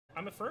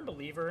I'm a firm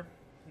believer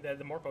that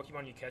the more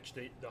Pokemon you catch,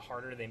 the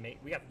harder they make.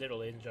 We got Diddle,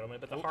 ladies and gentlemen,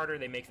 but the harder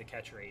they make the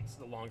catch rates,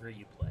 the longer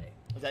you play.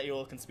 Is that your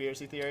little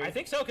conspiracy theory? I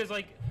think so, because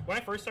like when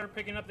I first started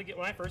picking up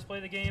when I first play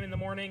the game in the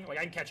morning, like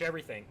I can catch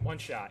everything one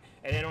shot,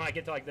 and then when I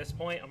get to like this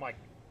point, I'm like,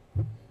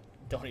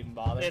 don't even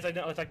bother. It's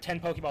like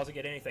 10 Pokeballs to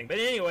get anything. But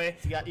anyway,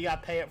 so you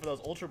got to pay up for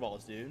those Ultra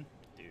Balls, dude.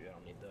 Dude, I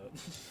don't need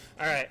those.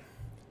 All right,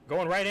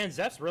 going right in.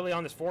 Zeph's really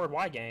on this forward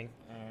Y gang.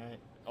 All right.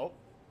 Oh,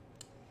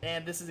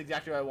 and this is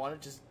exactly what I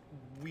wanted. Just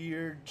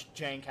weird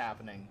jank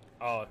happening.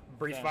 Oh,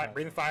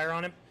 breathing fire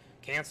on him.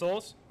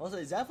 Cancels.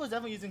 Also, Zeph was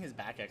definitely using his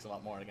back X a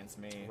lot more against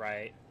me.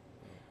 Right.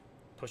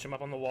 Push him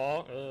up on the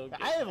wall.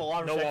 I have a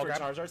lot of respect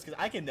for Charizards because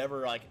I can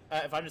never, like,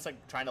 if I'm just,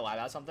 like, trying to lab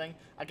out something,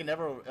 I can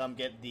never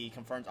get the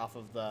confirms off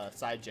of the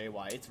side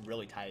JY. It's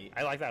really tight.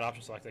 I like that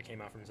option select that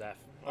came out from Zeph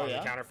on the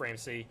counter frame.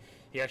 See,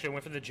 he actually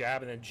went for the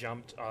jab and then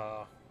jumped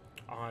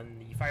on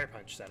the fire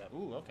punch setup.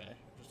 Ooh, okay.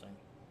 Interesting.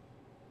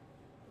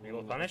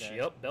 Able to punish? Okay.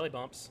 Yep, belly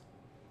bumps.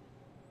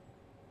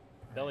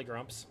 Belly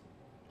grumps.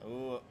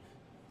 Ooh.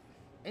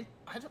 I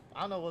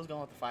don't know what's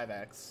going with the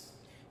 5X.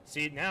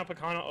 See, now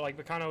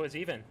Picano is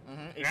even.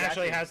 Exactly. It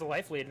actually has the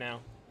life lead now.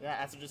 Yeah,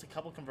 after just a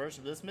couple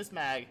conversions. This Miss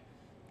Mag,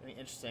 gonna be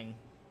interesting.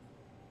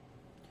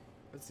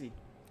 Let's see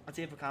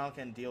if Picano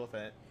can deal with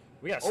it.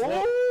 We got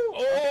slow.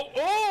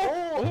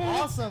 Oh,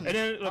 awesome. And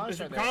then is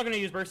Picano gonna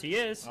use burst? He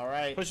is. All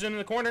right. Pushes him in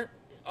the corner.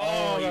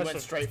 Oh, you went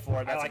straight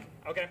for it. That's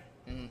okay.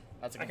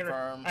 That's a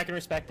confirm. I can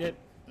respect it.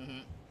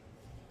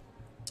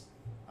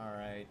 All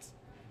right.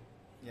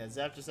 Yeah,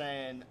 Zeph just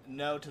saying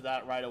no to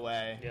that right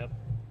away. Yep.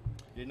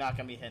 You're not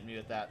going to be hitting me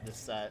with that this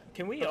set.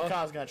 Can we?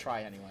 Picano's going to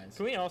try anyways.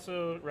 Can we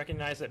also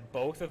recognize that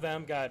both of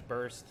them got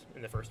burst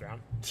in the first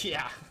round?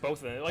 Yeah.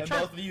 Both of them. Like, and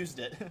both used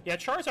it. Yeah,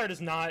 Charizard is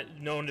not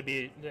known to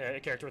be a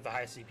character with the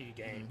highest CP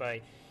gain,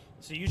 but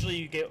so usually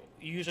you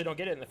usually don't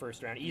get it in the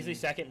first round. Easily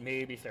second,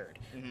 maybe third,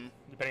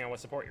 depending on what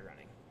support you're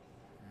running.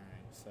 All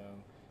right, so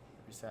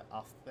reset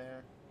off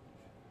there.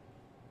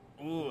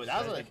 Ooh,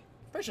 that was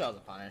pretty sure that was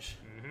a punish.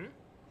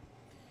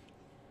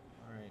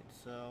 All right,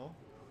 so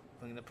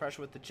putting the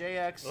pressure with the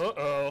JX.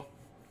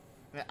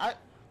 Man,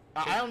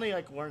 I only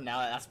learned now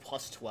that that's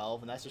plus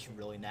 12, and that's just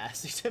really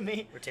nasty to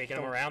me. We're taking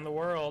him around the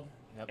world,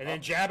 and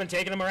then jab and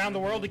taking him around the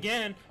world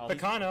again.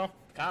 Picano's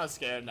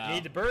scared now. You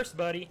need to burst,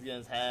 buddy. He's in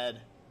his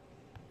head.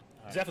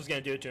 Right. Zeph was gonna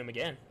do it to him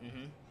again.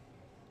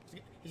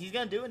 He's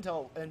gonna do it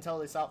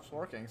until he stops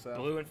working. So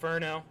Blue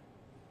Inferno.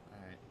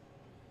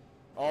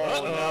 All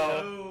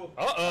right.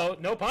 Oh,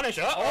 no punish.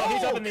 He's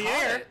up in the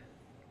air.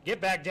 Get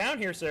back down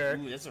here, sir.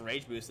 Ooh, that's a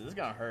rage booster. This is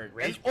gonna hurt.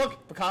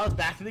 Look, Picano's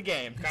back in the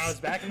game. Picano's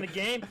back in the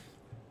game.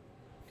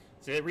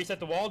 So they reset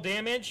the wall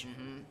damage.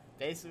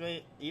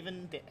 Basically,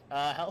 even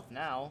health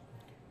now.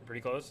 Pretty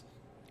close.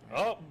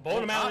 Oh,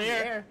 bowling him out of the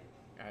air.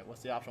 All right,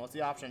 what's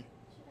the option?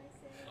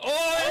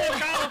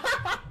 Oh,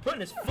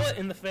 putting his foot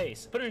in the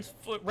face. Putting his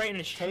foot right in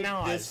his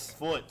snout. Take this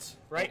foot.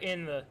 Right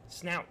in the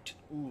snout.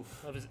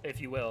 Oof. Of his, if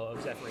you will,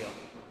 of Zephyrel.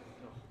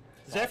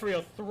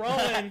 Zephyrel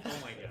throwing. Oh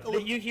my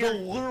God. You hear the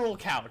literal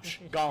couch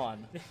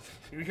gone.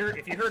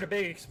 If you heard a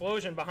big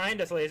explosion behind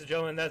us, ladies and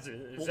gentlemen, that's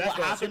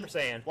Zephyrel Super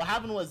Saiyan. What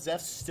happened was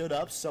Zeph stood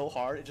up so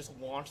hard it just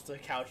launched the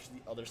couch to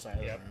the other side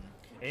of the room.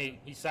 And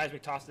he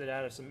seismic tossed it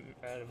out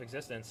of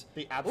existence.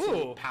 The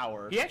absolute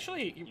power.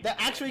 That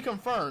actually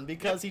confirmed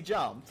because he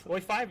jumped. Well,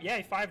 he five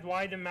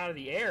wide him out of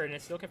the air, and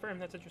it still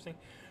confirmed. That's interesting.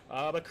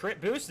 But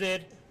crit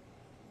boosted.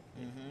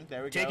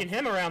 There we go. Taking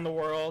him around the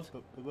world.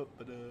 Boom.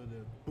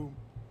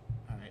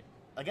 All right.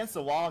 Against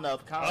the wall, no.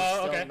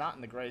 Picano's still not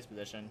in the greatest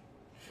position.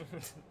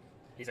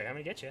 He's like, I'm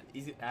gonna get you.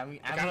 I'm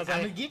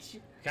gonna get you.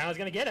 Picano's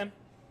gonna get him.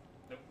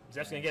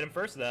 Zeph's gonna get him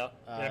first, though.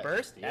 Gonna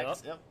burst. Yep.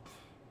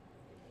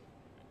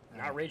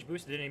 Not rage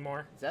boosted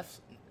anymore.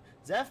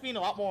 Zeph being a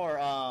lot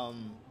more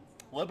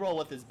liberal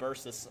with his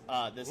burst this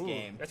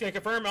game. That's gonna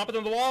confirm up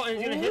into the wall, and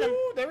he's gonna hit him.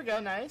 There we go,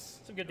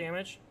 nice. Some good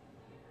damage.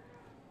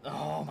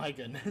 Oh my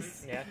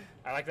goodness. Yeah,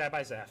 I like that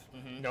by Zeph.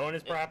 Knowing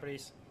his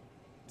properties.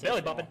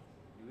 Belly bumping.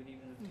 Do it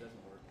even if it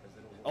doesn't work, because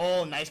it'll work.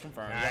 Oh, nice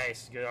confirm.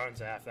 Nice, good on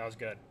Zeph. That was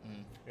good.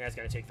 And that's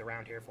gonna take the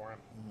round here for him.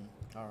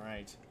 All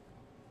right.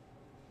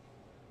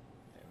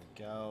 There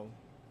we go.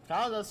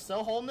 Picano's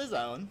still holding his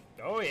own.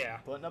 Oh yeah.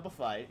 Putting up a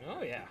fight.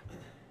 Oh yeah.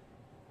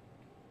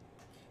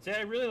 See,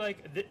 I really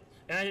like,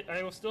 and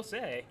I will still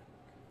say,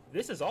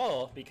 this is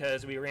all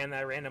because we ran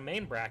that random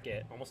main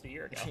bracket almost a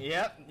year ago.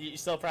 Yep. You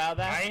still proud of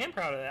that? I am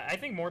proud of that. I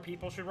think more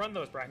people should run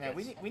those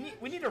brackets. Yeah,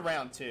 we need a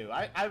round 2.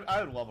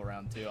 I would love a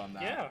round 2 on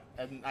that. Yeah.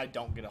 And I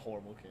don't get a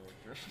horrible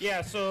character.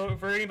 Yeah. So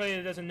for anybody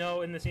that doesn't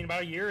know, in the scene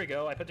about a year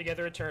ago, I put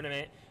together a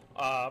tournament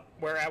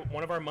where at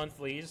one of our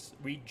monthlies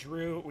we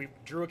drew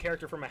a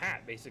character from a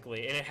hat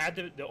basically, and it had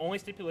to. The only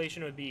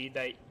stipulation would be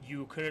that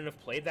you couldn't have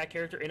played that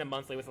character in a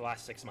monthly with the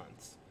last 6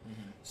 months.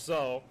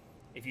 So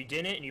if you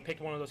didn't and you picked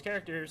one of those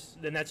characters,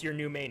 then that's your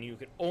new main. You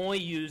could only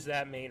use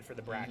that main for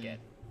the bracket.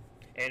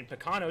 And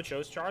Picano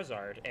chose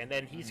Charizard, and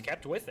then he's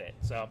kept with it.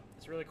 So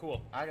it's really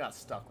cool. I got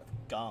stuck with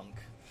Gunk.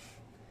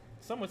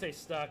 Some would say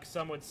stuck.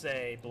 Some would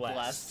say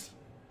blessed.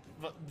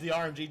 But the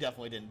RNG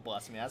definitely didn't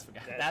bless me.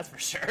 That's for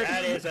sure.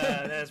 That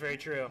is very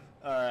true.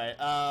 All right.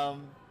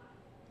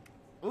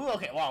 Ooh,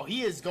 okay. Wow,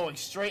 he is going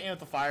straight in with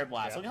the Fire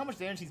Blast. Yep. Look how much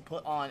damage he's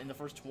put on in the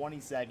first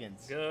 20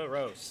 seconds.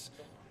 Gross.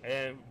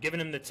 And giving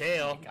him the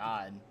tail. Oh my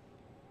God.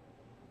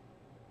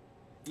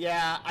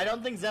 Yeah, I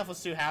don't think Zeph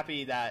was too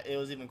happy that it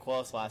was even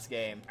close last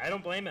game. I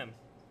don't blame him.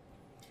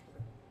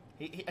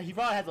 He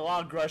probably has a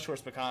lot of grudge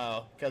towards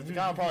Picano, because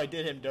Picano probably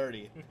did him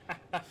dirty.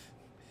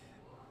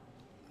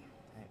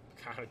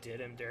 Picano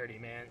did him dirty,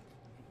 man.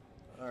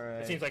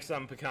 Alright. It seems like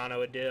something Picano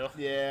would do.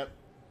 Yeah.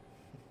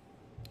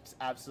 It's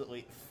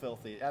absolutely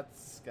filthy.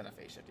 That's gonna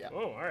face shift, yeah.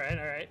 Oh,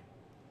 alright.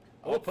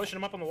 Oh, pushing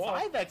him up on the wall.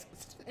 5x,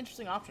 it's an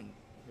interesting option.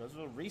 Goes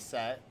to a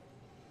reset.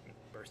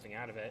 Bursting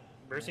out of it.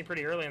 Bursting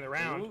pretty early in the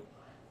round. Ooh.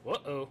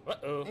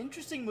 Uh-oh.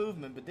 Interesting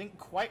movement, but didn't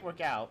quite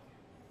work out.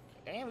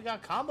 And we got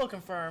a combo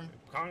confirmed.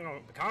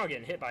 Picano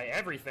getting hit by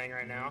everything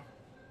right now.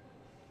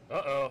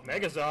 Uh-oh.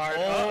 Megazard.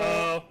 Oh.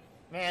 Uh-oh.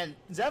 Man,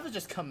 Zeph is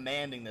just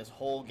commanding this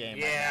whole game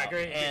Yeah, right now.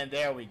 great. And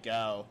there we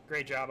go.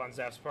 Great job on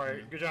Zeph's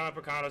part. Good job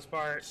on Picano's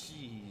part.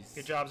 Jeez.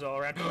 Good jobs all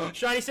around.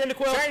 Shiny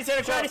Cyndaquil! Shiny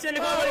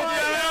Cyndaquil!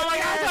 Oh my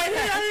God!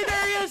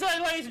 There he is!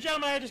 Ladies and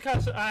gentlemen, I just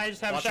have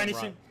Watch a shiny him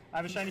run. I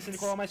have a shiny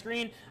Cyndaquil on my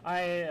screen.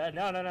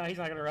 No, he's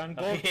not gonna run.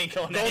 He ain't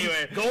going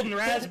anywhere. Golden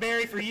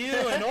raspberry for you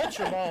and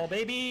Ultra Ball,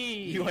 baby.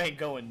 You ain't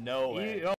going nowhere.